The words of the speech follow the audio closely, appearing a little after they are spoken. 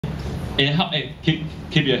And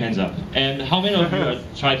keep your hands up. And how many of you are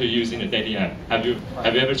trying to use in a dating app? Have you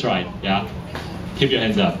ever tried? Yeah. Keep your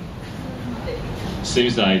hands up.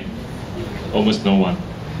 Seems like almost no one.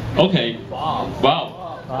 Okay. Wow.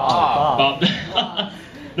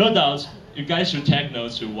 No doubt, you guys should take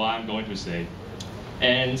notes to what I'm going to say.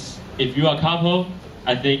 And if you are a couple,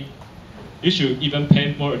 I think you should even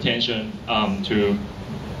pay more attention to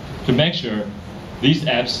make sure these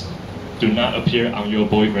apps do not appear on your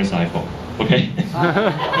boyfriend's iPhone. Okay? It's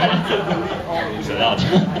a lot.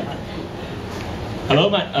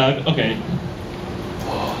 Hello, okay.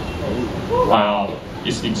 Wow,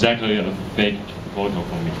 it's exactly a fake photo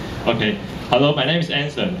for me. Okay, hello, my name is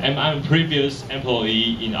Anson, and I'm a previous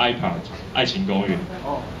employee in iPart, 爱情公寓.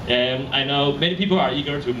 And I know many people are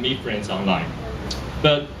eager to meet friends online.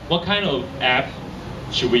 But what kind of app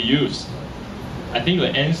should we use? I think the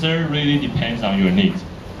answer really depends on your needs.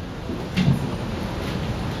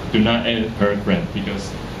 Do not add her friend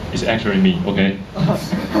because it's actually me, okay?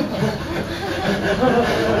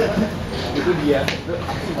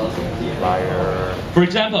 For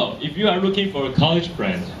example, if you are looking for a college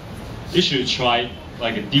friend, you should try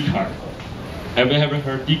like a D-card. Have you ever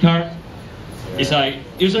heard D-card? It's like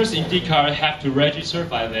users in D-card have to register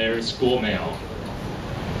by their school mail.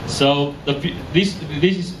 So this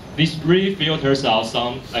really filters out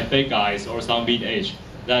some like fake guys or some mid-age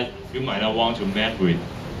that you might not want to meet with.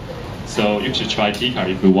 So you should try D-card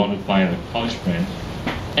if you want to find a college friend.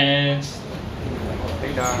 And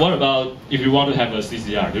what about if you want to have a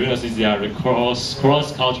CCR? Do you know CCR, the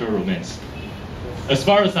cross-cultural romance? As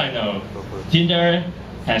far as I know, Tinder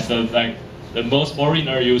has the most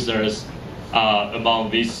foreigner users among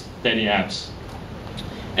these dating apps.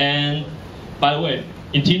 And by the way,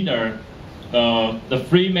 in Tinder, the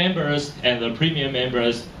free members and the premium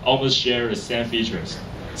members almost share the same features.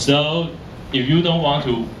 So if you don't want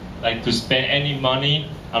to spend any money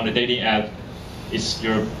on the dating app, it's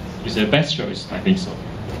the best choice, I think so.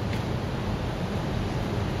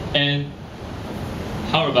 And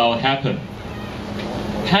how about Happen?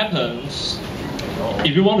 Happens,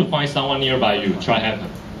 if you want to find someone nearby you, try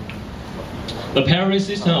Happen. The pairing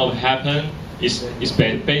system of Happen is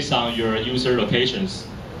based on your user locations.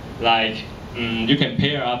 Like, you can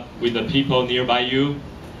pair up with the people nearby you,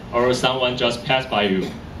 or someone just passed by you.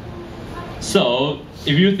 So,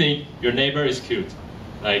 if you think your neighbor is cute,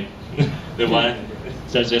 like the one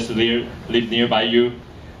that just live nearby you,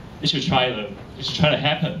 you should try the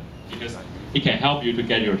Happen because it can help you to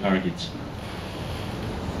get your target.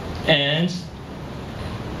 And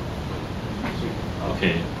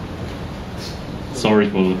okay, sorry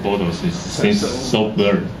for the photos. It seems so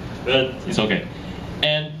blurred, but it's okay.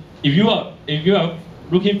 And if you are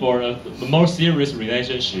looking for a more serious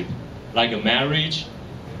relationship, like a marriage,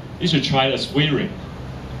 you should try the Swearing.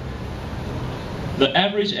 The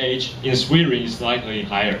average age in Swearing is slightly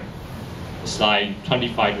higher. It's like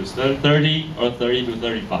 25 to 30 or 30 to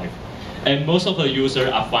 35. And most of the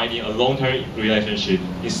users are finding a long-term relationship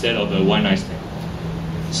instead of a one-night stand.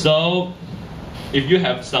 So, if you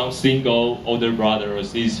have some single older brother or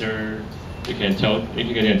sister, you can tell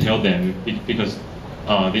them because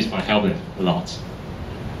this might help them a lot.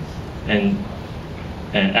 And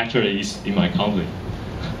actually, it's in my company.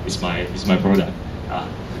 It's my product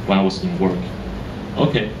when I was in work.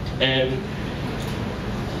 Okay, and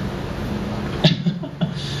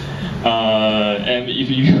and if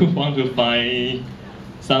you want to find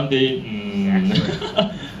something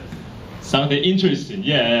something interesting,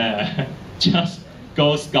 yeah, just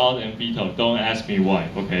go Scout and Beetle. Don't ask me why.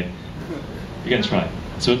 Okay, you can try.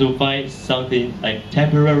 So to find something like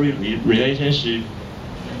temporary relationship,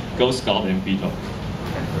 go Scout and Beetle.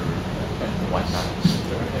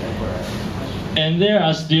 And there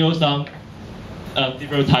are still some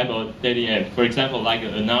different type of dating app. For example, like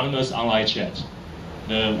an anonymous online chat,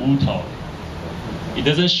 the Wuto. It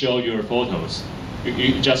doesn't show your photos.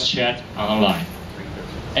 You just chat online.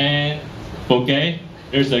 And for gay,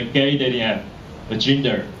 there's a gay dating app, a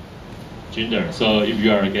Ginder. So if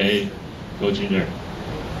you are gay, go Ginder.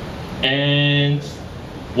 And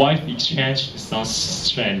wife exchange sounds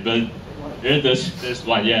strange, but there's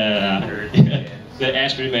one, yeah. The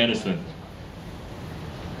Ashley Madison.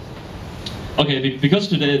 Okay, because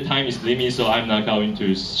today the time is limited, so I'm not going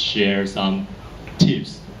to share some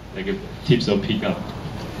tips, like tips of pickup.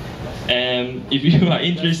 And if you are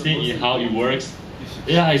interested in how it works,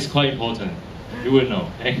 yeah, it's quite important. You will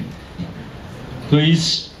know. Okay?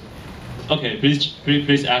 Please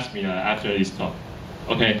ask me after this talk.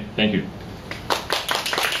 Okay, thank you.